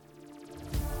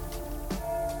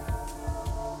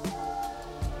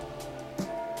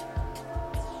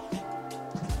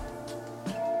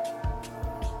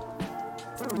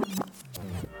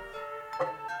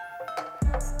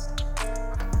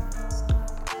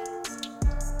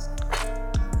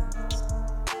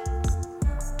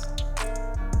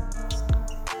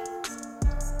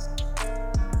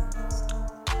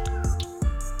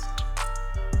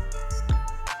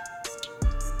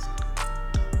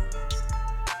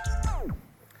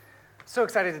So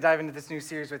excited to dive into this new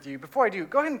series with you. Before I do,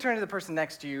 go ahead and turn to the person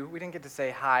next to you. We didn't get to say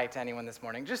hi to anyone this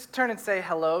morning. Just turn and say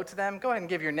hello to them. Go ahead and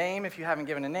give your name if you haven't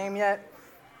given a name yet.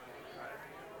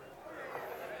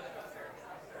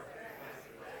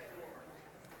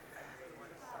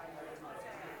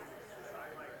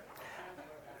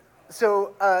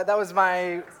 So that was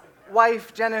my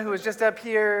wife, Jenna, who was just up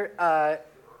here.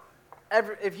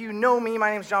 If you know me,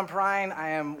 my name is John Perrine.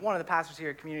 I am one of the pastors here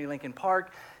at Community Lincoln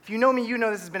Park. If you know me, you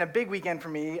know this has been a big weekend for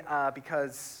me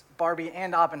because Barbie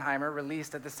and Oppenheimer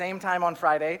released at the same time on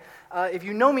Friday. If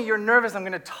you know me, you're nervous I'm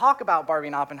going to talk about Barbie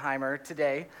and Oppenheimer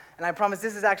today, and I promise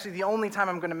this is actually the only time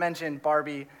I'm going to mention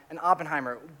Barbie and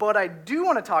Oppenheimer. What I do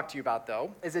want to talk to you about,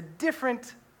 though, is a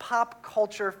different pop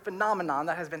culture phenomenon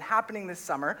that has been happening this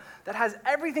summer that has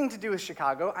everything to do with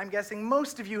Chicago. I'm guessing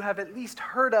most of you have at least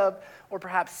heard of or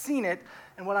perhaps seen it,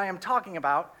 and what I am talking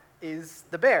about is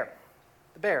The Bear.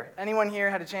 The Bear. Anyone here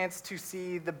had a chance to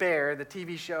see The Bear, the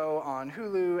TV show on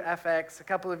Hulu, FX, a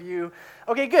couple of you?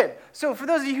 Okay, good. So for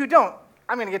those of you who don't,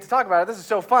 I'm going to get to talk about it. This is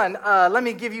so fun. Let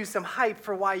me give you some hype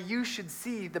for why you should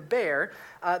see The Bear.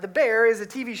 The Bear is a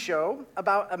TV show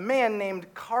about a man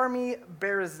named Carmy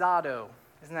Berizzato.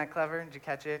 Isn't that clever? Did you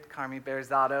catch it? Carmy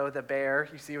Berizzato, The Bear.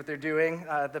 You see what they're doing?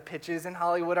 The pitches in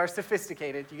Hollywood are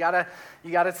sophisticated. You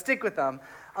gotta stick with them.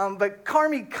 But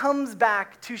Carmy comes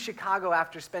back to Chicago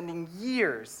after spending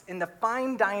years in the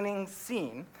fine dining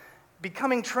scene,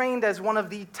 becoming trained as one of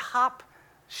the top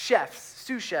chefs,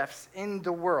 sous chefs in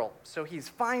the world. So he's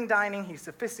fine dining, he's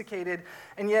sophisticated,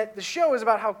 and yet the show is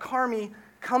about how Carmy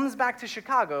comes back to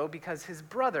Chicago because his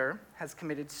brother has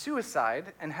committed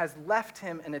suicide and has left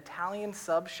him an Italian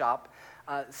sub shop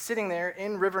sitting there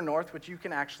in River North, which you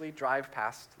can actually drive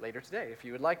past later today if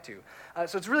you would like to.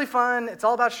 So it's really fun. It's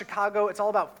all about Chicago. It's all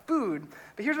about food.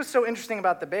 But here's what's so interesting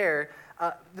about The Bear.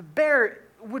 The Bear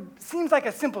seems like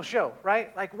a simple show,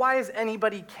 right? Like, why does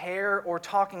anybody care or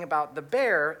talking about The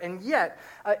Bear? And yet,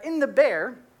 in The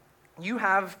Bear, you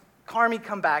have Carmy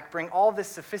come back, bring all this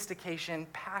sophistication,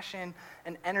 passion,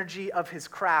 and energy of his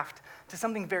craft to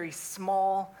something very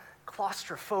small,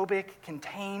 claustrophobic,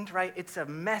 contained, right? It's a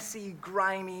messy,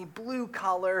 grimy,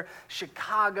 blue-collar,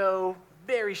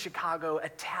 very Chicago,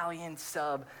 Italian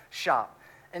sub shop.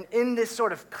 And in this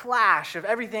sort of clash of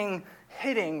everything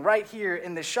hitting right here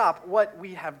in the shop, what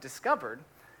we have discovered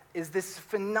is this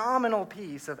phenomenal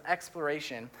piece of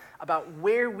exploration about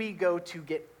where we go to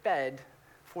get fed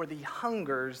for the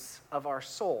hungers of our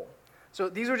soul. So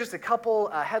these are just a couple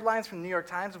headlines from the New York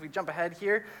Times. If we jump ahead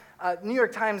here, New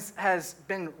York Times has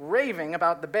been raving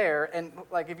about The Bear, and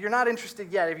like if you're not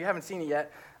interested yet, if you haven't seen it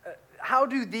yet, how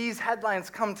do these headlines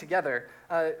come together?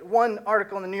 One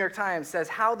article in the New York Times says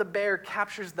how The Bear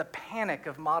captures the panic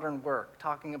of modern work,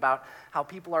 talking about how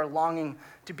people are longing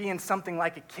to be in something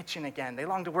like a kitchen again. They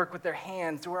long to work with their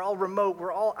hands. We're all remote.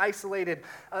 We're all isolated.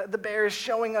 The Bear is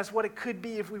showing us what it could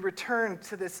be if we return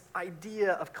to this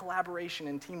idea of collaboration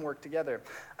and teamwork together.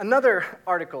 Another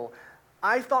article,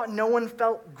 I thought no one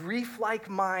felt grief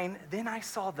like mine, then I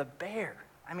saw The Bear.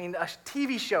 I mean, a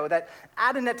TV show that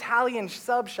at an Italian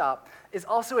sub shop is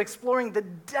also exploring the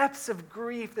depths of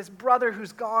grief, this brother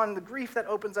who's gone, the grief that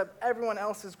opens up everyone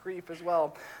else's grief as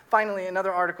well. Finally,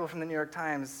 another article from the New York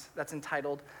Times that's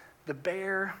entitled, The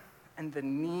Bear and the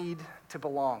Need to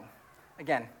Belong.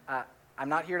 Again, I'm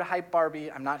not here to hype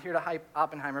Barbie, I'm not here to hype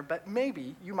Oppenheimer, but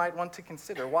maybe you might want to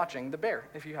consider watching The Bear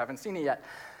if you haven't seen it yet.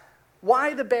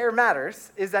 Why The Bear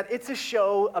matters is that it's a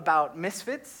show about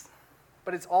misfits,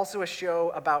 but it's also a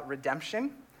show about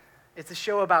redemption. It's a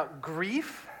show about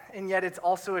grief, and yet it's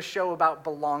also a show about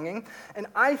belonging. And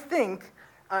I think,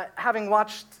 having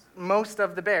watched most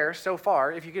of The Bear so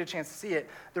far, if you get a chance to see it,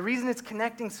 the reason it's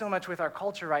connecting so much with our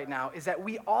culture right now is that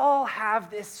we all have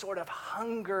this sort of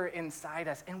hunger inside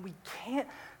us, and we can't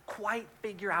quite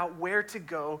figure out where to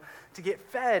go to get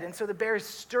fed. And so The Bear is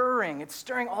stirring. It's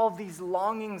stirring all of these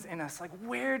longings in us. Like,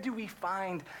 where do we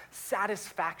find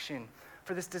satisfaction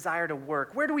for this desire to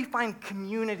work? Where do we find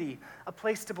community, a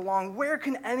place to belong? Where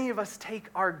can any of us take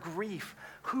our grief?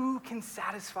 Who can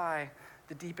satisfy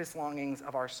the deepest longings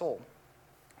of our soul?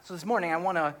 So this morning, I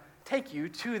want to take you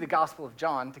to the Gospel of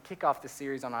John to kick off this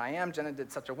series on I Am. Jenna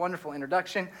did such a wonderful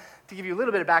introduction to give you a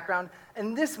little bit of background.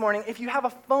 And this morning, if you have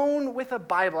a phone with a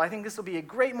Bible, I think this will be a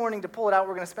great morning to pull it out.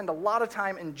 We're going to spend a lot of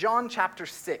time in John chapter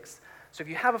 6. So if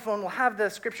you have a phone, we'll have the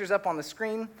scriptures up on the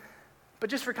screen. But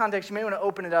just for context, you may want to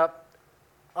open it up.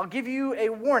 I'll give you a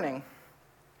warning.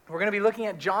 We're going to be looking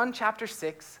at John chapter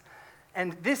 6,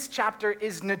 and this chapter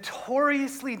is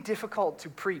notoriously difficult to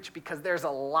preach because there's a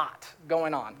lot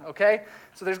going on, okay?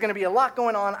 So there's going to be a lot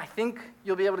going on. I think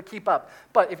you'll be able to keep up.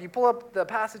 But if you pull up the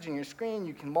passage in your screen,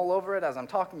 you can mull over it as I'm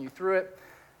talking you through it.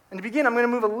 And to begin, I'm going to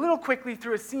move a little quickly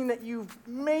through a scene that you've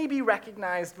maybe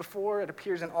recognized before. It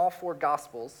appears in all four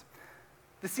Gospels.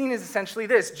 The scene is essentially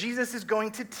this. Jesus is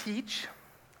going to teach.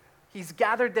 He's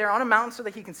gathered there on a mountain so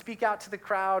that he can speak out to the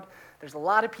crowd. There's a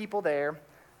lot of people there.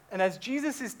 And as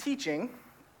Jesus is teaching,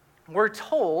 we're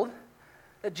told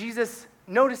that Jesus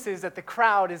notices that the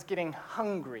crowd is getting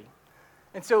hungry.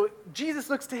 And so Jesus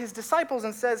looks to his disciples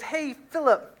and says, "Hey,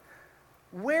 Philip,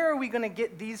 where are we going to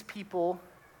get these people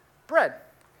bread?"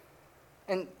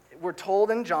 And we're told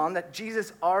in John that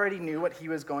Jesus already knew what he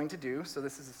was going to do, so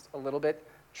this is a little bit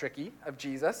tricky of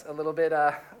Jesus, a little bit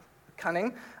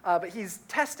cunning, but he's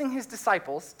testing his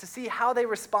disciples to see how they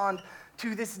respond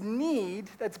to this need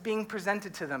that's being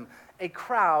presented to them, a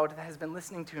crowd that has been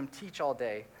listening to him teach all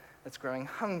day that's growing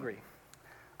hungry.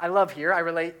 I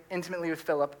relate intimately with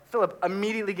Philip. Philip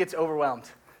immediately gets overwhelmed.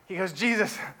 He goes,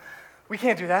 "Jesus, we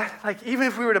can't do that. Like, even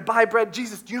if we were to buy bread,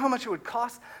 Jesus, do you know how much it would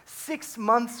cost? 6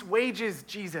 months' wages,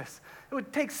 Jesus. It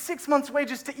would take 6 months'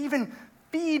 wages to even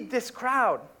feed this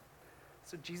crowd."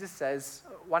 So Jesus says,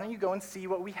 "Why don't you go and see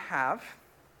what we have?"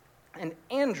 And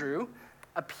Andrew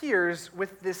appears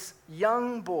with this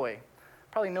young boy,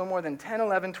 probably no more than 10,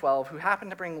 11, 12, who happened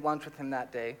to bring lunch with him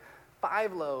that day,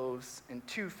 5 loaves and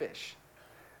 2 fish.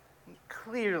 And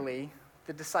clearly,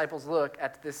 the disciples look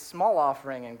at this small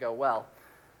offering and go, well,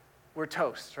 we're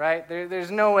toast, right?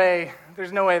 There's no way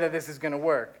that this is going to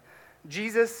work.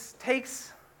 Jesus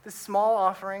takes this small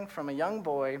offering from a young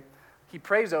boy, he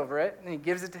prays over it, and he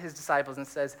gives it to his disciples and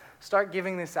says, "Start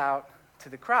giving this out to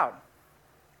the crowd."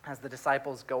 As the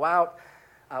disciples go out,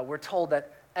 we're told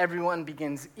that everyone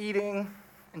begins eating.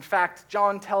 In fact,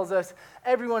 John tells us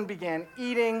everyone began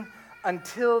eating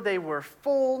until they were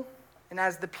full, and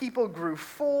as the people grew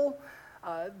full,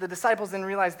 the disciples then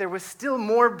realized there was still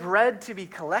more bread to be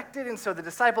collected, and so the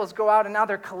disciples go out and now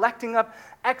they're collecting up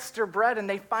extra bread, and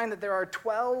they find that there are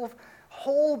 12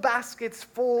 whole baskets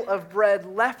full of bread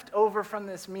left over from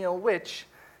this meal, which,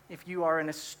 if you are an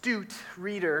astute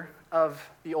reader of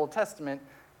the Old Testament,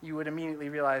 you would immediately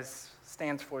realize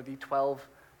stands for the 12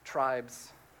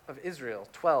 tribes of Israel.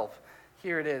 12.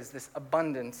 Here it is, this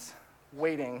abundance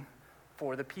waiting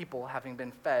for the people having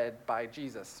been fed by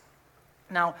Jesus.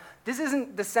 Now, this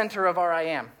isn't the center of our I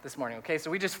Am this morning, okay?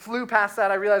 So we just flew past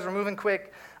that. I realize we're moving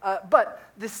quick. But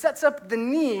this sets up the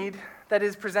need that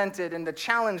is presented and the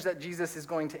challenge that Jesus is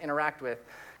going to interact with.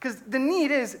 Because the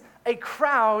need is a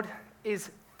crowd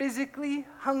is physically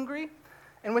hungry.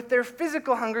 And with their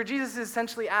physical hunger, Jesus is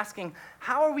essentially asking,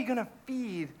 how are we going to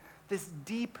feed this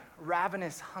deep,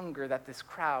 ravenous hunger that this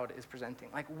crowd is presenting?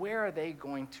 Like, where are they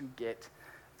going to get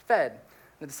fed?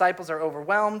 The disciples are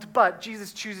overwhelmed, but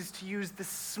Jesus chooses to use the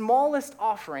smallest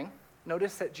offering.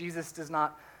 Notice that Jesus does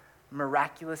not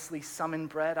miraculously summon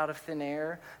bread out of thin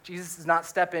air. Jesus does not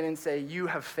step in and say, "You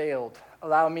have failed.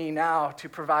 Allow me now to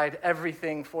provide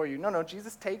everything for you." No,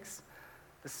 Jesus takes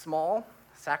the small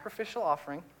sacrificial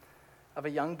offering of a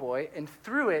young boy, and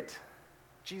through it,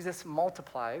 Jesus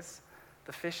multiplies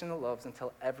the fish and the loaves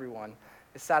until everyone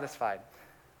is satisfied.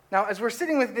 Now, as we're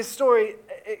sitting with this story,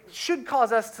 it should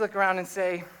cause us to look around and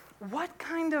say, what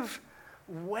kind of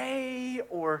way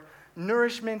or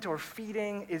nourishment or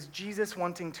feeding is Jesus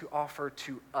wanting to offer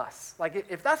to us? Like,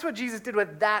 if that's what Jesus did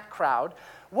with that crowd,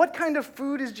 what kind of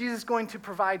food is Jesus going to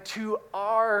provide to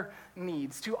our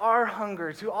needs, to our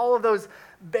hunger, to all of those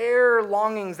bare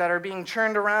longings that are being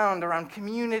churned around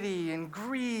community and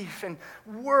grief and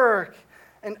work?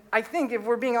 And I think, if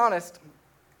we're being honest,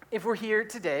 if we're here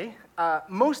today,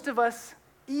 most of us,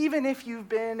 even if you've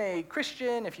been a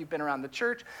Christian, if you've been around the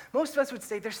church, most of us would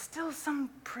say there's still some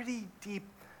pretty deep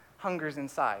hungers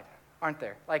inside, aren't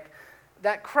there? Like,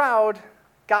 that crowd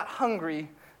got hungry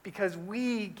because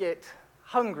we get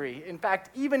hungry. In fact,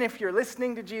 even if you're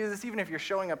listening to Jesus, even if you're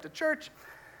showing up to church,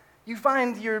 you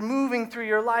find you're moving through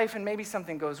your life and maybe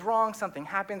something goes wrong, something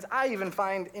happens. I even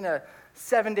find in a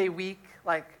 7-day week,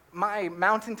 like, my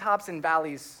mountaintops and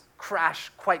valleys crash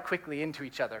quite quickly into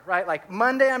each other, right? Like,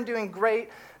 Monday I'm doing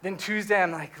great, then Tuesday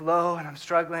I'm like low and I'm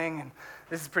struggling and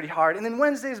this is pretty hard. And then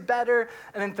Wednesday's better,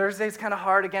 and then Thursday's kind of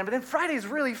hard again, but then Friday's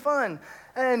really fun.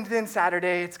 And then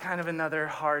Saturday, it's kind of another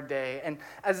hard day. And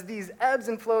as these ebbs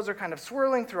and flows are kind of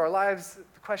swirling through our lives,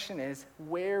 the question is,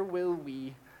 where will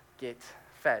we get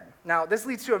fed? Now, this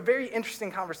leads to a very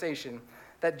interesting conversation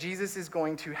that Jesus is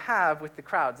going to have with the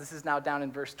crowds. This is now down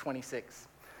in verse 26.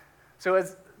 So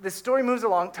as this story moves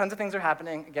along, tons of things are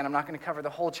happening. Again, I'm not going to cover the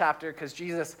whole chapter because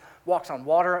Jesus walks on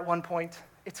water at one point.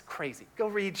 It's crazy. Go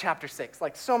read chapter 6.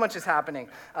 Like, so much is happening.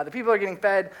 The people are getting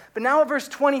fed. But now at verse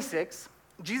 26,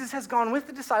 Jesus has gone with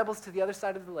the disciples to the other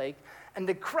side of the lake, and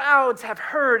the crowds have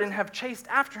heard and have chased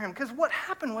after him because what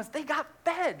happened was they got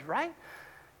fed, right?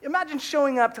 Imagine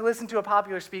showing up to listen to a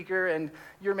popular speaker and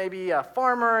you're maybe a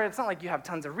farmer. It's not like you have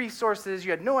tons of resources. You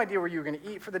had no idea where you were going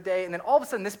to eat for the day. And then all of a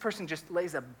sudden, this person just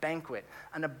lays a banquet,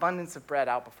 an abundance of bread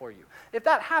out before you. If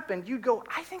that happened, you'd go,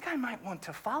 I think I might want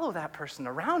to follow that person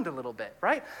around a little bit,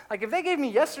 right? Like if they gave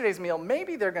me yesterday's meal,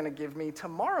 maybe they're going to give me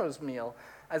tomorrow's meal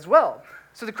as well.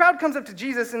 So the crowd comes up to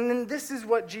Jesus, and then this is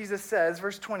what Jesus says,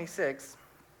 verse 26.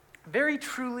 Very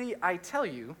truly, I tell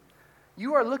you,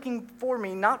 you are looking for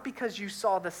me not because you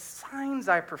saw the signs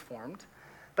I performed,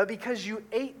 but because you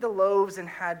ate the loaves and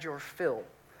had your fill.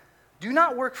 Do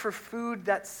not work for food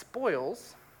that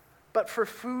spoils, but for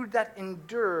food that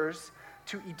endures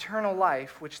to eternal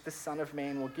life, which the Son of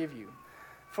Man will give you.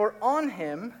 For on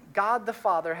him, God the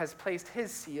Father has placed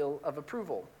his seal of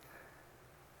approval.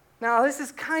 Now, this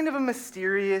is kind of a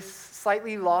mysterious,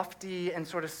 slightly lofty, and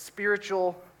sort of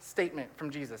spiritual statement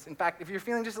from Jesus. In fact, if you're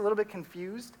feeling just a little bit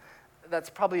confused, that's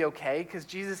probably okay, because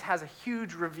Jesus has a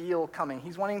huge reveal coming.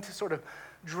 He's wanting to sort of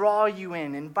draw you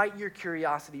in, invite your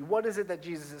curiosity. What is it that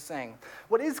Jesus is saying?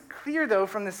 What is clear, though,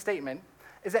 from this statement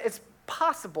is that it's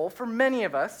possible for many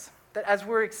of us that as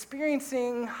we're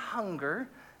experiencing hunger,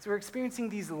 as we're experiencing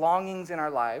these longings in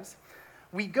our lives,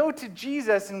 we go to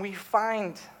Jesus and we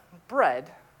find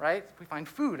bread, right? We find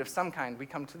food of some kind. We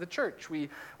come to the church. We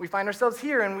find ourselves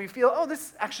here and we feel, oh,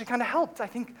 this actually kind of helped. I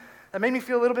think that made me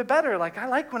feel a little bit better. Like, I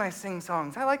like when I sing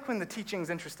songs. I like when the teaching's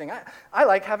interesting. I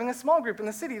like having a small group in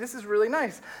the city. This is really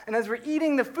nice. And as we're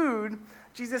eating the food,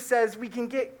 Jesus says we can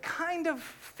get kind of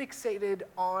fixated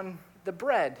on the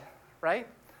bread, right?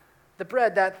 The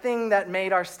bread, that thing that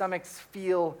made our stomachs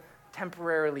feel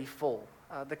temporarily full.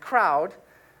 The crowd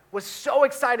was so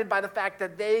excited by the fact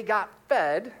that they got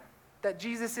fed that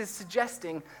Jesus is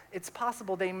suggesting it's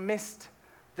possible they missed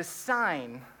the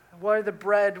sign where the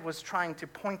bread was trying to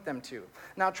point them to.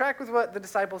 Now, track with what the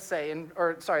disciples say,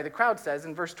 the crowd says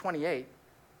in verse 28.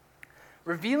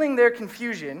 Revealing their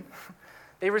confusion,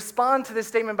 they respond to this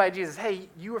statement by Jesus. Hey,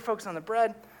 you were focused on the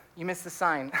bread, you missed the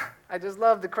sign. I just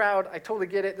love the crowd. I totally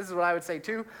get it. This is what I would say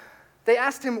too. They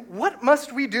asked him, what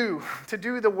must we do to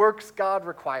do the works God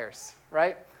requires,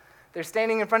 right? They're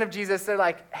standing in front of Jesus. They're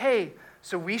like, hey,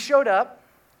 so we showed up.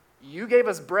 You gave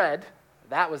us bread.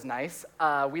 That was nice.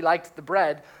 We liked the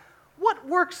bread. What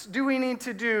works do we need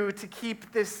to do to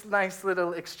keep this nice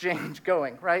little exchange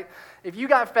going, right? If you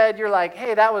got fed, you're like,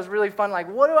 hey, that was really fun. Like,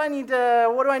 what do I need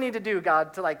to do,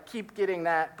 God, to like keep getting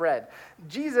that bread?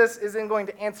 Jesus isn't going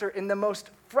to answer in the most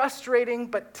frustrating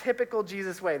but typical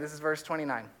Jesus way. This is verse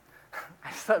 29.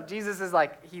 Jesus is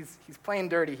like, he's playing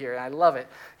dirty here, and I love it.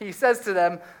 He says to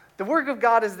them, the work of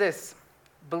God is this,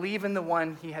 believe in the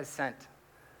one he has sent.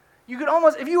 You could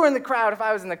almost, if you were in the crowd, if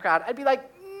I was in the crowd, I'd be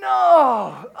like,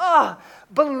 no,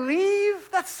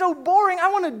 believe? That's so boring. I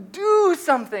want to do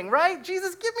something, right?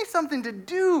 Jesus, give me something to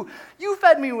do. You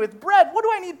fed me with bread. What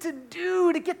do I need to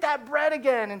do to get that bread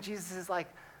again? And Jesus is like,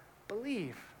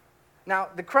 believe. Now,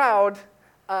 the crowd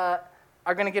are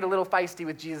going to get a little feisty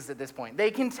with Jesus at this point. They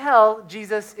can tell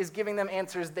Jesus is giving them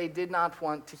answers they did not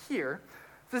want to hear.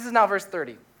 This is now verse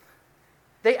 30.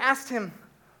 They asked him,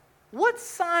 what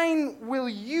sign will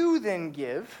you then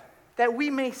give that we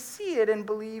may see it and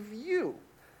believe you?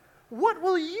 What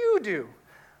will you do?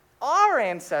 Our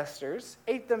ancestors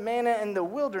ate the manna in the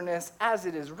wilderness, as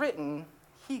it is written,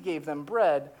 he gave them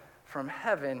bread from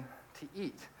heaven to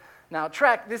eat. Now,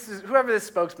 this is whoever this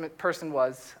spokesperson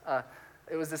was.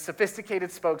 It was a sophisticated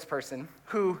spokesperson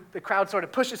who the crowd sort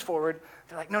of pushes forward.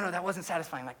 They're like, no, that wasn't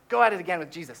satisfying. Like, go at it again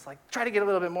with Jesus. Like, try to get a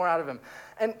little bit more out of him.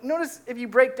 And notice if you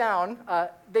break down,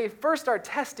 they first are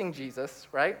testing Jesus,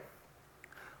 right?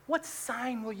 What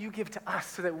sign will you give to us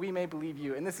so that we may believe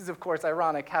you? And this is, of course,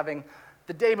 ironic, having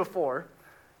the day before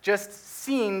just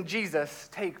seen Jesus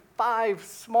take 5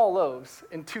 small loaves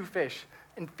and 2 fish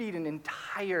and feed an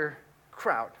entire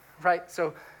crowd, right?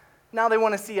 So now they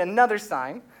want to see another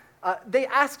sign. They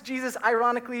ask Jesus,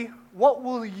 ironically, what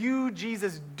will you,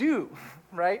 Jesus, do,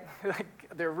 right?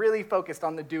 Like, they're really focused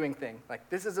on the doing thing. Like,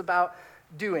 this is about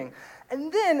doing.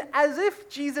 And then, as if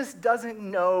Jesus doesn't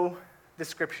know the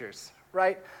scriptures,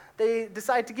 right? They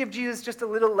decide to give Jesus just a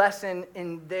little lesson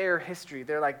in their history.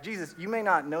 They're like, Jesus, you may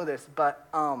not know this, but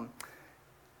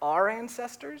our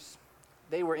ancestors,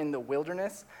 they were in the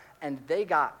wilderness, and they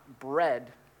got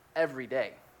bread every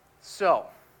day. So,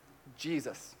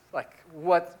 Jesus, like,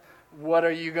 what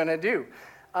are you going to do?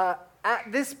 At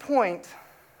this point,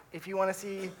 if you want to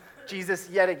see Jesus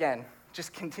yet again,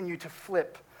 just continue to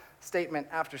flip statement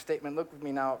after statement. Look with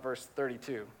me now at verse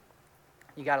 32.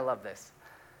 You got to love this.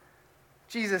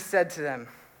 Jesus said to them,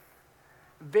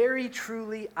 very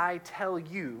truly I tell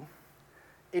you,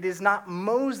 it is not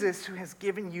Moses who has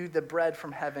given you the bread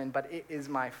from heaven, but it is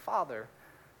my Father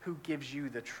who gives you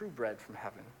the true bread from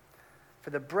heaven. For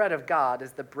the bread of God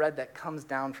is the bread that comes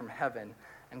down from heaven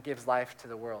and gives life to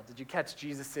the world. Did you catch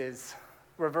Jesus'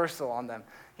 reversal on them?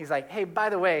 He's like, hey, by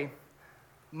the way,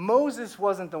 Moses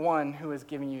wasn't the one who was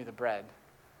giving you the bread.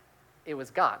 It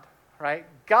was God, right?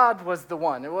 God was the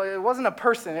one. It wasn't a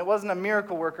person. It wasn't a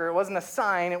miracle worker. It wasn't a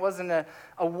sign. It wasn't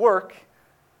a work.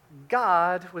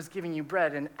 God was giving you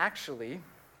bread. And actually,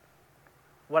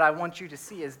 what I want you to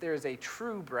see is there is a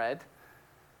true bread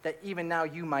that even now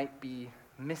you might be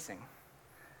missing.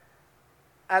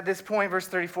 At this point, verse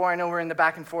 34, I know we're in the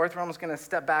back and forth. We're almost going to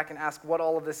step back and ask what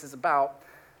all of this is about.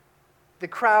 The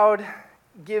crowd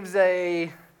gives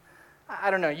I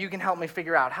don't know, you can help me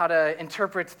figure out how to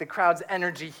interpret the crowd's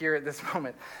energy here at this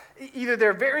moment. Either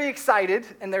they're very excited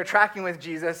and they're tracking with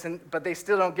Jesus, but they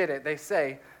still don't get it. They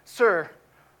say, "Sir,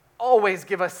 always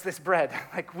give us this bread."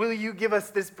 Like, will you give us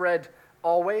this bread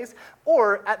always?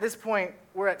 Or at this point,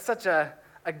 we're at such a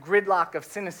gridlock of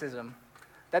cynicism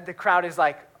that the crowd is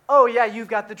like, "Oh yeah, you've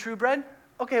got the true bread?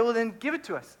 Okay, well then give it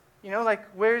to us." Like,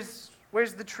 where's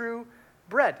the true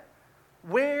bread?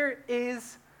 Where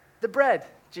is the bread,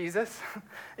 Jesus?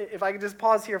 If I could just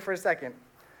pause here for a second.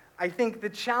 I think the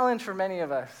challenge for many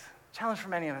of us,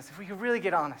 if we could really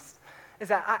get honest, is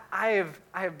that I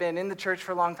have been in the church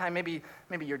for a long time. Maybe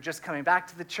you're just coming back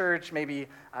to the church. Maybe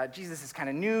Jesus is kind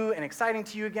of new and exciting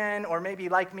to you again. Or maybe,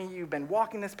 like me, you've been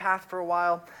walking this path for a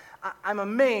while. I'm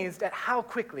amazed at how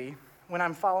quickly, when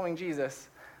I'm following Jesus,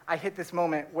 I hit this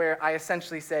moment where I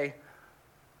essentially say,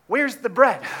 "Where's the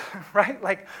bread?" Right?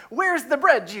 Like, where's the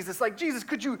bread, Jesus? Like, Jesus,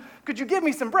 could you give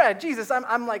me some bread? Jesus,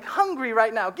 I'm like hungry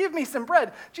right now. Give me some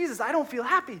bread. Jesus, I don't feel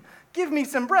happy. Give me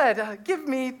some bread. Give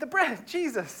me the bread,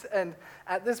 Jesus. And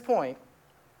at this point,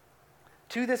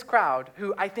 to this crowd,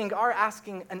 who I think are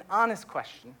asking an honest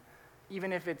question,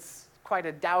 even if it's quite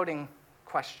a doubting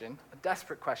question, a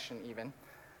desperate question even,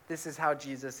 this is how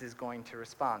Jesus is going to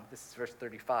respond. This is verse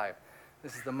 35.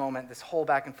 This is the moment this whole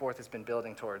back and forth has been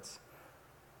building towards.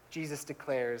 Jesus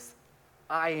declares,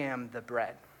 "I am the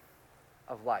bread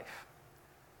of life.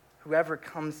 Whoever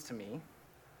comes to me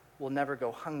will never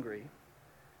go hungry,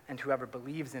 and whoever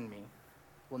believes in me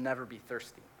will never be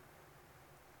thirsty."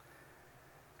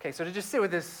 Okay, so to just sit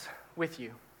with this with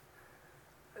you,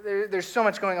 there's so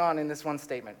much going on in this one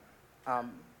statement.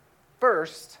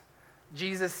 First,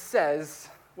 Jesus says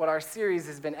what our series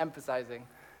has been emphasizing.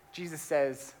 Jesus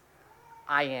says,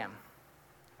 "I am,"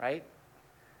 right?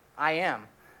 I am.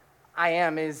 I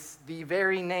am is the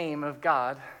very name of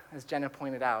God, as Jenna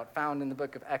pointed out, found in the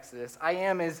book of Exodus. I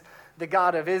am is the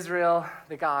God of Israel,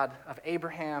 the God of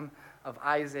Abraham, of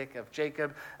Isaac, of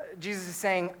Jacob. Jesus is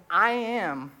saying, I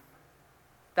am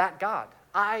that God.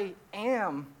 I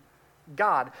am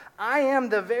God. I am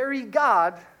the very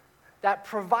God that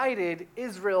provided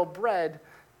Israel bread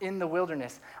in the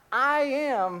wilderness. I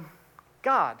am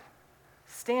God.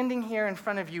 Standing here in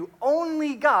front of you,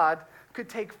 only God could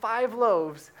take 5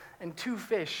 loaves and 2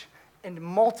 fish and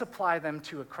multiply them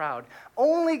to a crowd.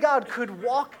 Only God could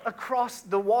walk across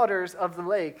the waters of the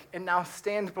lake and now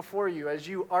stand before you as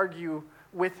you argue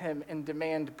with him and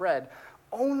demand bread.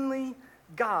 Only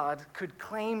God could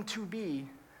claim to be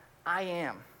I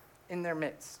am in their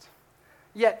midst.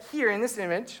 Yet here in this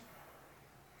image,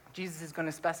 Jesus is going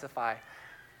to specify,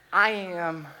 I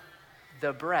am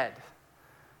the bread.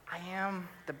 I am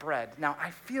the bread. Now, I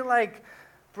feel like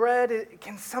bread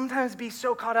can sometimes be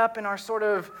so caught up in our sort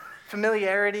of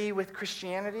familiarity with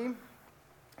Christianity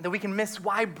that we can miss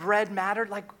why bread mattered.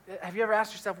 Like, have you ever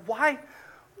asked yourself, why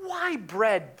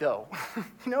bread, though?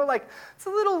 Like, it's a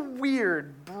little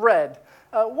weird, bread.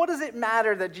 What does it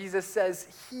matter that Jesus says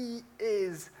he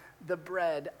is the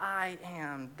bread? I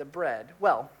am the bread.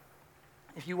 Well,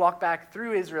 if you walk back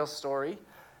through Israel's story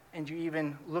and you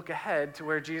even look ahead to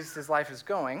where Jesus' life is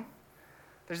going,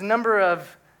 there's a number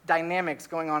of dynamics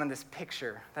going on in this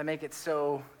picture that make it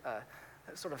so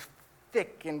sort of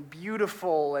thick and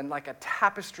beautiful and like a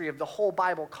tapestry of the whole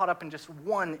Bible caught up in just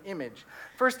one image.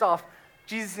 First off,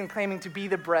 Jesus, in claiming to be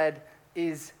the bread,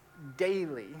 is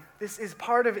daily. This is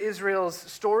part of Israel's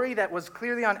story that was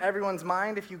clearly on everyone's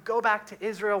mind. If you go back to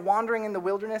Israel wandering in the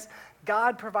wilderness,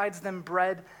 God provides them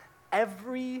bread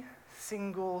every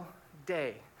single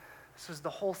day. This was the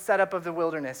whole setup of the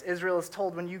wilderness. Israel is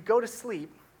told, when you go to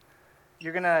sleep,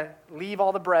 you're going to leave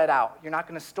all the bread out. You're not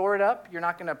going to store it up. You're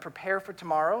not going to prepare for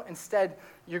tomorrow. Instead,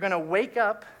 you're going to wake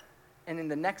up, and in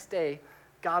the next day,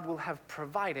 God will have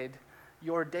provided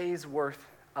your day's worth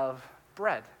of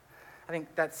bread. I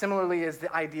think that similarly is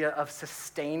the idea of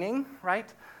sustaining,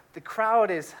 right? The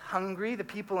crowd is hungry. The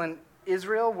people in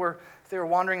Israel they were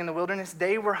wandering in the wilderness.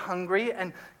 They were hungry,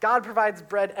 and God provides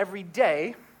bread every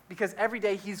day because every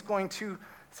day he's going to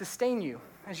sustain you.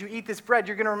 As you eat this bread,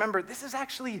 you're going to remember this is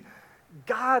actually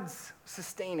God's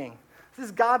sustaining. This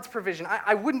is God's provision.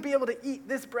 I wouldn't be able to eat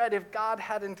this bread if God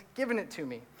hadn't given it to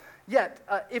me. Yet,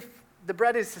 if the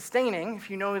bread is sustaining, if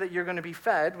you know that you're going to be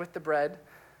fed with the bread,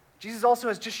 Jesus also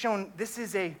has just shown this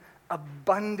is an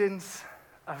abundance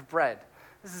of bread.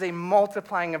 This is a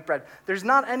multiplying of bread. There's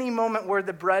not any moment where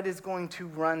the bread is going to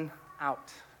run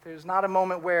out. There's not a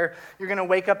moment where you're going to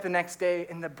wake up the next day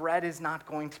and the bread is not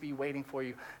going to be waiting for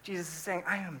you. Jesus is saying,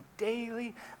 I am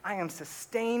daily, I am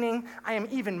sustaining, I am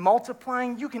even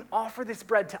multiplying. You can offer this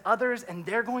bread to others and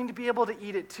they're going to be able to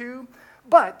eat it too.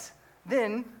 But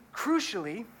then,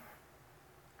 crucially,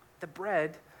 the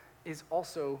bread is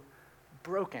also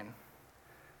broken.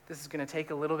 This is going to take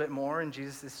a little bit more in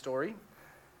Jesus' story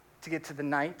to get to the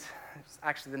night. It's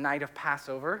actually the night of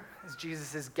Passover, as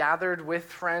Jesus is gathered with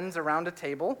friends around a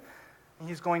table, and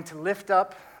he's going to lift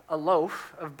up a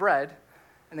loaf of bread,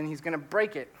 and then he's going to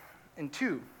break it in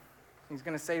two. He's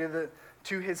going to say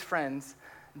to his friends,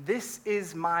 "This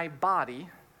is my body.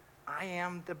 I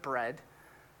am the bread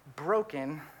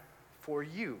broken for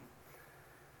you."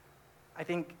 I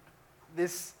think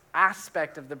this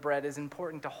aspect of the bread is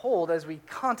important to hold as we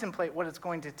contemplate what it's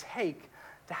going to take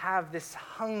to have this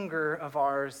hunger of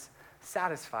ours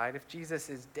satisfied. If Jesus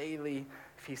is daily,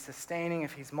 if he's sustaining,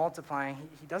 if he's multiplying,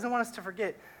 he doesn't want us to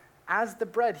forget, as the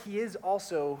bread, he is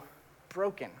also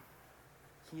broken.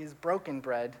 He is broken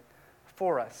bread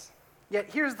for us. Yet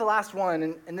here's the last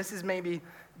one, and this is maybe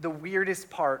the weirdest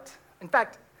part. In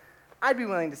fact, I'd be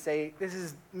willing to say this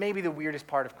is maybe the weirdest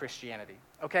part of Christianity,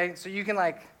 okay? So you can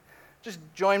just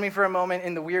join me for a moment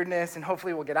in the weirdness, and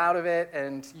hopefully we'll get out of it,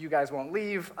 and you guys won't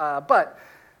leave. But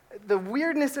the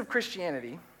weirdness of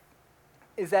Christianity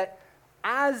is that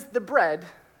as the bread,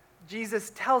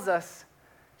 Jesus tells us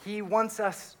he wants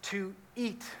us to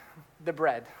eat the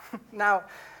bread. Now,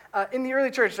 in the early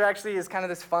church, there actually is kind of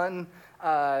this fun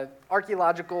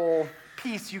archaeological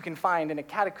piece you can find in a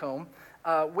catacomb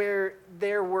where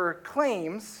there were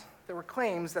claims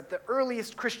that the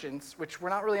earliest Christians, which were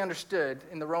not really understood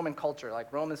in the Roman culture,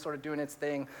 like Rome is sort of doing its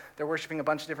thing, they're worshiping a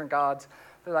bunch of different gods.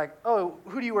 They're like, "Oh,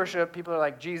 who do you worship?" People are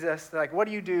like, "Jesus." They're like, "What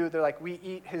do you do?" They're like, "We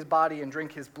eat his body and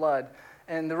drink his blood."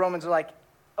 And the Romans are like,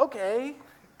 "Okay,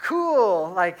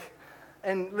 cool."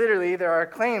 And literally there are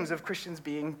claims of Christians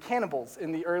being cannibals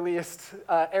in the earliest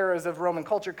eras of Roman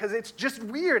culture because it's just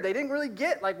weird. They didn't really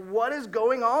get what is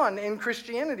going on in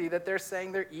Christianity that they're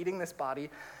saying they're eating this body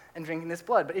and drinking this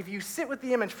blood. But if you sit with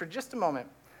the image for just a moment,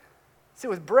 sit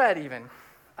with bread even,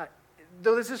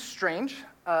 though this is strange,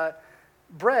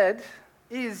 bread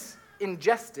is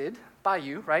ingested by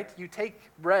you, right? You take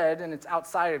bread and it's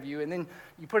outside of you, and then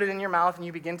you put it in your mouth and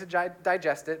you begin to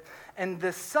digest it. And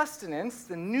the sustenance,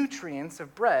 the nutrients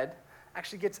of bread,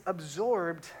 actually gets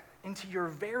absorbed into your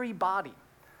very body,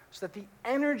 so that the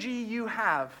energy you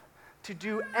have to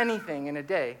do anything in a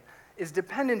day is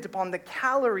dependent upon the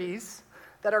calories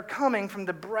that are coming from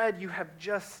the bread you have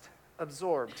just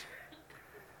absorbed.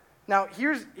 Now,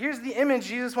 here's the image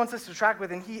Jesus wants us to track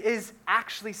with, and he is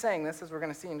actually saying this, as we're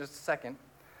going to see in just a second.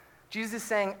 Jesus is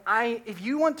saying, if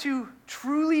you want to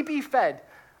truly be fed,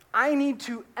 I need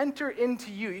to enter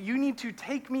into you. You need to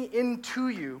take me into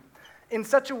you in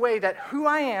such a way that who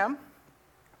I am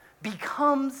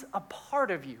becomes a part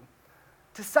of you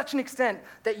to such an extent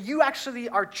that you actually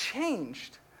are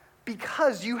changed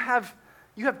because you have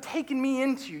taken me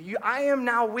into you. I am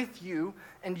now with you,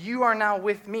 and you are now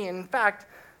with me. And in fact,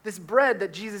 this bread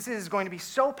that Jesus is going to be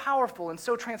so powerful and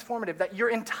so transformative that your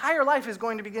entire life is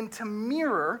going to begin to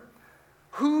mirror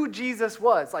who Jesus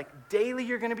was. Daily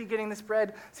you're going to be getting this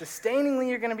bread. Sustainingly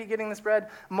you're going to be getting this bread.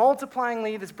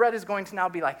 Multiplyingly, this bread is going to now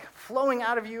be flowing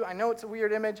out of you. I know it's a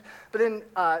weird image. But then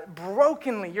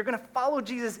brokenly, you're going to follow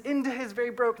Jesus into his very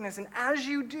brokenness. And as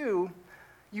you do,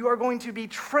 you are going to be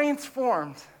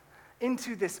transformed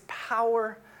into this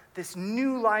power, this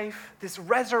new life, this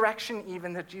resurrection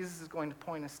even that Jesus is going to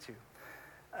point us to.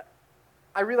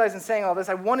 I realize in saying all this,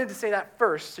 I wanted to say that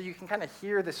first so you can kind of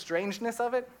hear the strangeness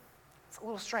of it. It's a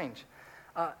little strange.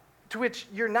 To which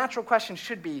your natural question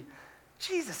should be,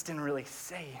 Jesus didn't really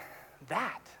say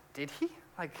that, did he?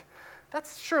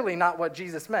 That's surely not what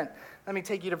Jesus meant. Let me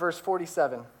take you to verse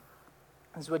 47.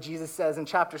 This is what Jesus says in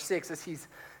chapter 6 as he's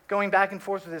going back and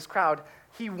forth with his crowd.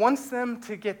 He wants them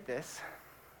to get this.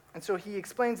 And so he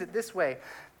explains it this way.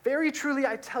 "Very truly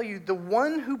I tell you, the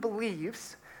one who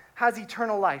believes has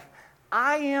eternal life.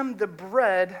 I am the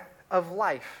bread of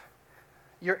life.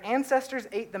 Your ancestors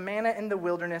ate the manna in the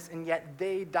wilderness, and yet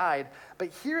they died. But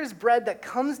here is bread that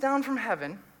comes down from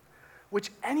heaven,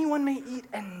 which anyone may eat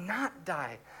and not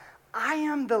die. I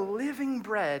am the living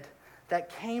bread that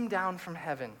came down from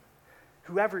heaven.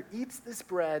 Whoever eats this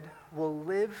bread will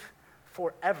live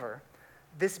forever.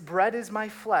 This bread is my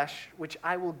flesh, which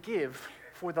I will give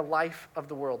for the life of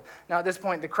the world." Now, at this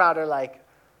point, the crowd are like,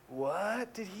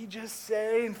 "What did he just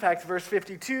say?" In fact, verse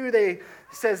 52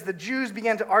 says, "The Jews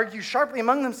began to argue sharply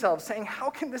among themselves, saying, 'How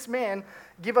can this man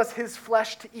give us his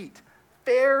flesh to eat?'"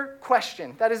 Fair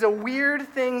question. That is a weird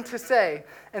thing to say.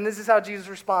 And this is how Jesus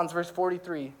responds, verse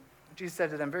 43. Jesus said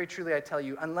to them, "Very truly I tell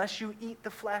you, unless you eat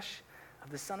the flesh of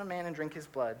the Son of Man and drink his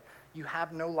blood, you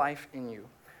have no life in you.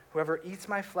 Whoever eats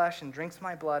my flesh and drinks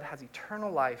my blood has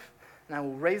eternal life, and I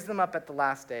will raise them up at the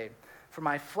last day. For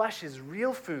my flesh is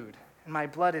real food, and my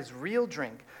blood is real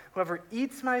drink. Whoever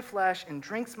eats my flesh and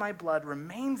drinks my blood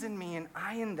remains in me, and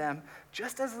I in them,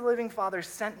 just as the living Father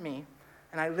sent me,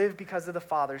 and I live because of the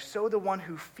Father, so the one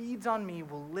who feeds on me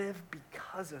will live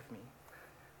because of me.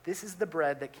 This is the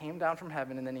bread that came down from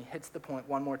heaven," and then he hits the point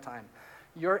one more time.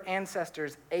 "Your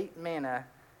ancestors ate manna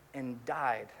and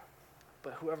died,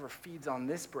 but whoever feeds on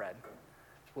this bread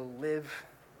will live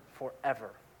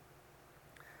forever."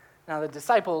 Now the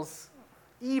disciples,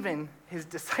 even his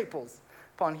disciples,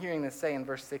 upon hearing this, say in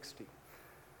verse 60,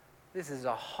 "This is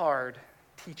a hard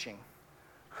teaching.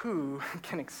 Who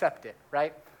can accept it?"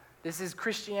 Right? This is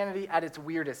Christianity at its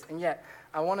weirdest. And yet,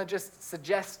 I want to just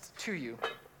suggest to you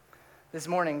this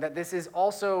morning that this is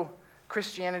also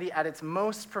Christianity at its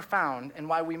most profound, and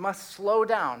why we must slow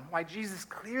down, why Jesus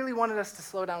clearly wanted us to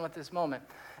slow down with this moment,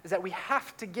 is that we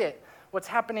have to get what's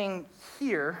happening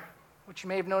here, which you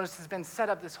may have noticed has been set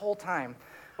up this whole time.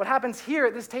 What happens here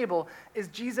at this table is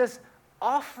Jesus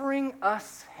offering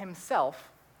us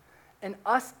himself, and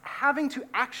us having to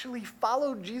actually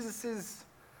follow Jesus's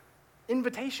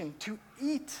invitation to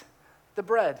eat the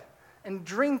bread and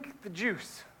drink the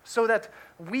juice so that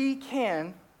we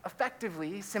can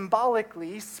effectively,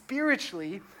 symbolically,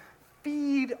 spiritually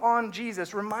feed on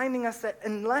Jesus, reminding us that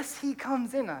unless he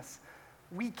comes in us,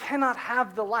 we cannot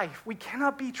have the life. We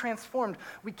cannot be transformed.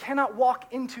 We cannot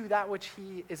walk into that which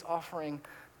he is offering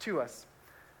to us.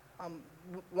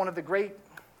 One of the great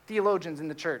theologians in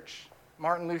the church,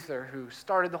 Martin Luther, who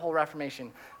started the whole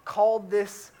Reformation, called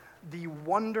this the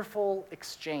wonderful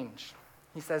exchange.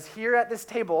 He says, here at this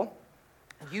table,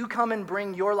 you come and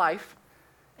bring your life,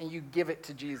 and you give it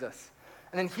to Jesus.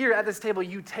 And then here at this table,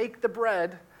 you take the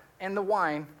bread and the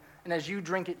wine, and as you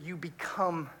drink it, you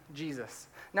become Jesus.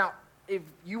 Now, if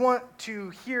you want to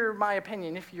hear my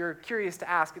opinion, if you're curious to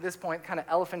ask at this point, kind of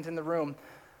elephant in the room,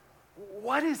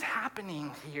 what is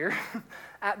happening here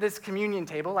at this communion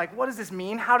table? Like, what does this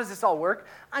mean? How does this all work?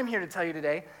 I'm here to tell you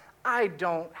today, I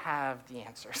don't have the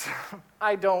answers.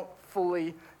 I don't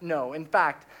fully know. In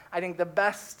fact, I think the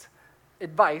best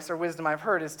advice or wisdom I've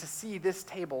heard is to see this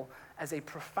table as a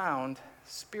profound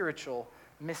spiritual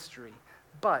mystery.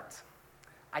 But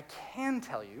I can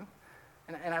tell you,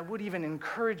 and I would even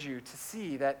encourage you to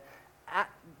see that at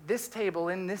this table,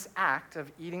 in this act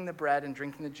of eating the bread and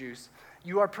drinking the juice,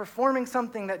 you are performing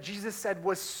something that Jesus said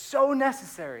was so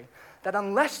necessary that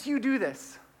unless you do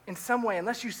this in some way,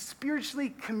 unless you spiritually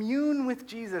commune with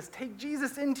Jesus, take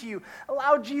Jesus into you,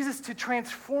 allow Jesus to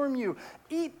transform you,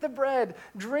 eat the bread,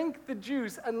 drink the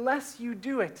juice, unless you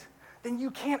do it, then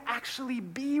you can't actually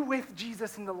be with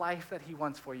Jesus in the life that he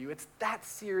wants for you. It's that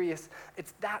serious,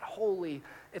 it's that holy,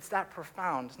 it's that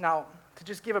profound. Now, to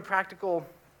just give a practical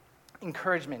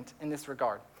encouragement in this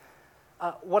regard,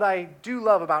 what I do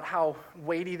love about how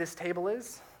weighty this table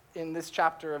is in this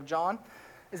chapter of John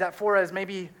is that for us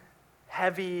maybe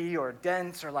heavy or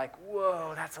dense or like,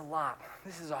 whoa, that's a lot.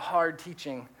 This is a hard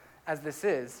teaching as this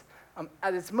is.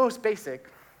 At its most basic,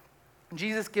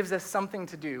 Jesus gives us something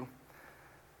to do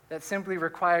that simply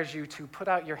requires you to put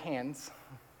out your hands,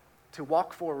 to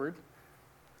walk forward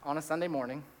on a Sunday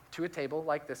morning to a table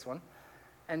like this one,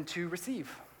 and to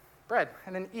receive bread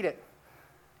and then eat it.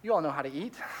 You all know how to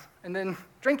eat, and then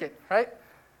drink it, right?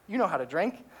 You know how to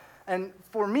drink. And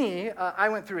for me, I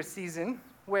went through a season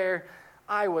where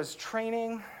I was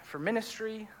training for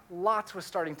ministry. Lots was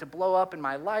starting to blow up in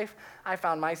my life. I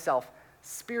found myself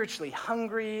spiritually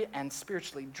hungry and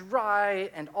spiritually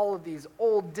dry, and all of these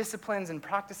old disciplines and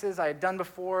practices I had done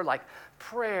before, like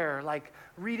prayer, like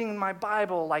reading my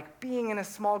Bible, like being in a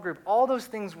small group, all those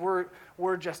things were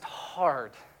just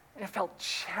hard. And it felt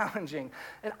challenging.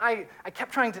 And I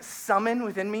kept trying to summon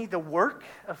within me the work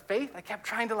of faith. I kept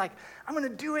trying to I'm going to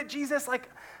do it, Jesus.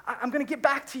 I'm going to get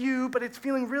back to you, but it's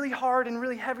feeling really hard and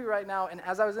really heavy right now. And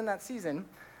as I was in that season,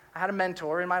 I had a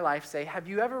mentor in my life say, have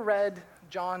you ever read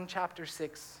John chapter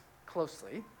 6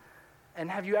 closely? And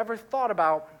have you ever thought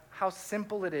about how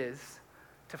simple it is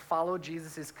to follow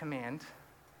Jesus' command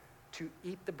to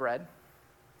eat the bread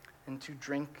and to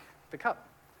drink the cup?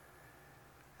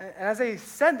 And as they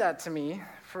said that to me,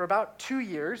 for about 2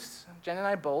 years, Jen and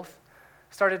I both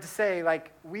started to say,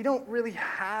 like, we don't really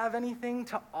have anything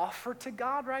to offer to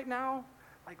God right now.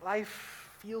 Like,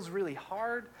 life feels really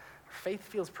hard. Our faith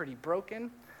feels pretty broken.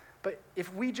 But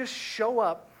if we just show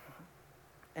up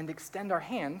and extend our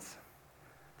hands,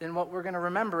 then what we're going to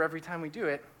remember every time we do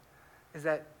it is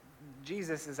that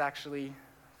Jesus is actually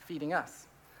feeding us.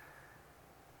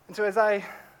 And so as I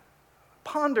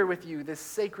ponder with you this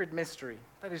sacred mystery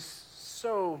that is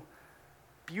so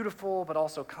beautiful but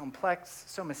also complex,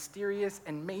 so mysterious,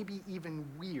 and maybe even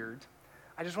weird,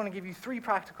 I just want to give you 3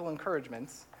 practical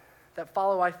encouragements that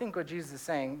follow, I think, what Jesus is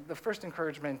saying. The first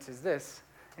encouragement is this: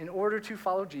 in order to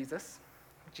follow Jesus,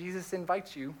 Jesus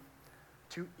invites you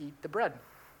to eat the bread.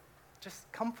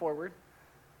 Just come forward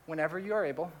whenever you are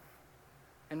able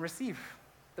and receive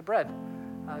the bread.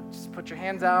 Just put your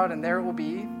hands out, and there it will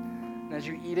be. And as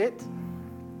you eat it,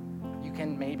 you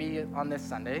can maybe on this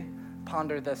Sunday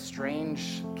ponder the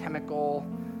strange chemical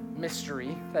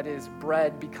mystery that is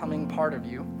bread becoming part of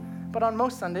you. But on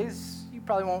most Sundays, you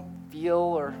probably won't feel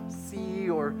or see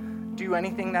or do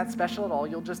anything that special at all.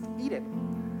 You'll just eat it.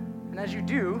 And as you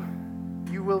do,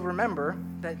 you will remember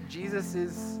that Jesus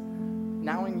is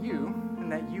now in you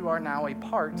and that you are now a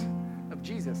part of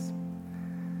Jesus.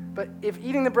 But if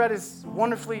eating the bread is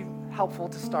wonderfully helpful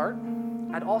to start,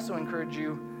 I'd also encourage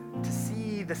you to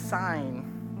see the sign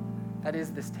that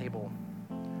is this table.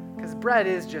 Because bread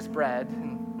is just bread,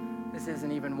 and this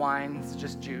isn't even wine, this is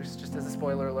just juice, just as a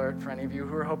spoiler alert for any of you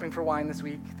who are hoping for wine this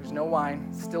week. There's no wine,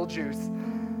 it's still juice.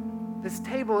 This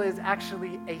table is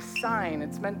actually a sign.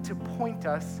 It's meant to point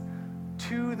us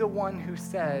to the one who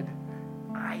said,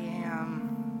 I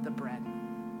am the bread.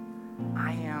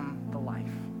 I am the life.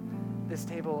 This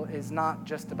table is not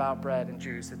just about bread and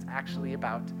juice. It's actually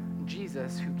about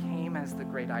Jesus, who came as the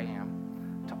great I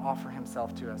am to offer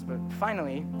himself to us. But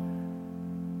finally,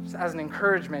 just as an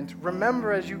encouragement,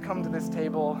 remember as you come to this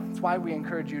table, it's why we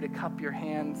encourage you to cup your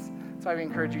hands. It's why we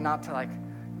encourage you not to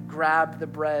grab the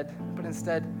bread, but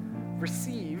instead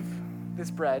receive this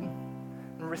bread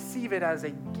and receive it as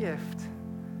a gift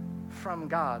from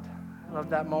God. I love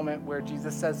that moment where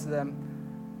Jesus says to them,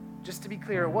 just to be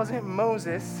clear, it wasn't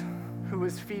Moses who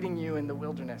was feeding you in the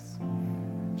wilderness.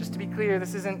 Just to be clear,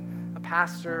 this isn't a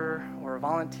pastor or a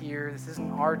volunteer. This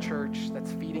isn't our church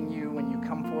that's feeding you when you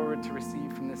come forward to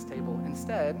receive from this table.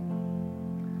 Instead,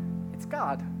 it's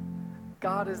God.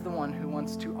 God is the one who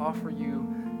wants to offer you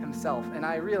himself. And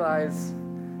I realize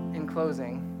in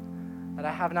closing that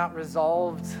I have not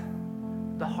resolved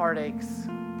the heartaches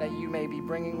that you may be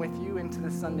bringing with you into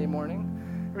this Sunday morning.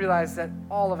 I realize that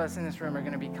all of us in this room are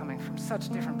going to be coming from such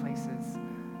different places.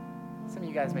 Some of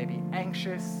you guys may be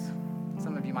anxious.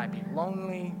 Some of you might be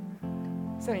lonely.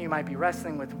 Some of you might be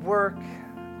wrestling with work.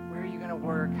 Where are you going to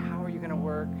work? How are you going to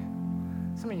work?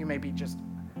 Some of you may be just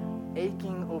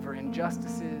aching over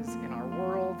injustices in our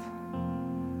world.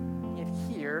 Yet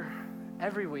here,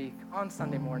 every week on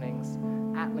Sunday mornings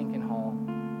at Lincoln Hall,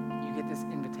 you get this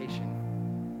invitation.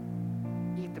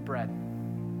 Eat the bread.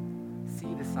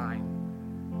 See the sign.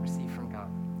 Receive from God.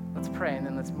 Let's pray, and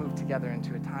then let's move together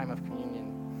into a time of communion.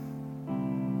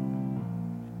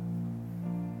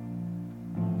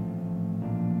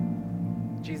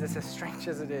 Jesus, as strange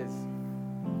as it is,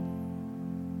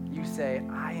 you say,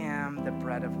 I am the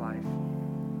bread of life.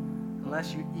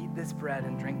 Unless you eat this bread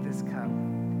and drink this cup,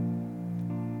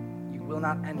 you will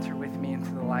not enter with me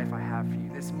into the life I have for you.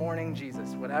 This morning,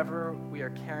 Jesus, whatever we are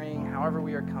carrying, however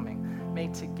we are coming, may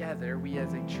together, we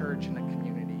as a church and a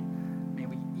community, may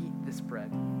we eat this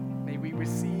bread. May we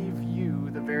receive you,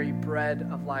 the very bread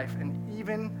of life. And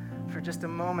even for just a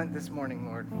moment this morning,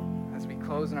 Lord, as we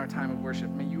close in our time of worship,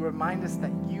 may you remind us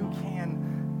that you can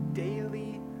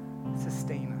daily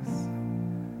sustain us,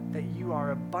 that you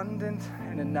are abundant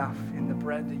and enough in the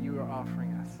bread that you are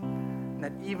offering us, and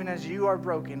that even as you are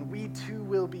broken, we too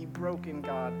will be broken,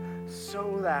 God,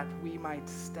 so that we might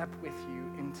step with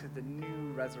you into the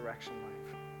new resurrection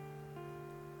life.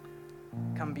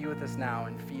 Come be with us now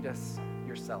and feed us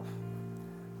yourself.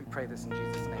 We pray this in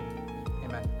Jesus' name.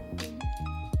 Amen.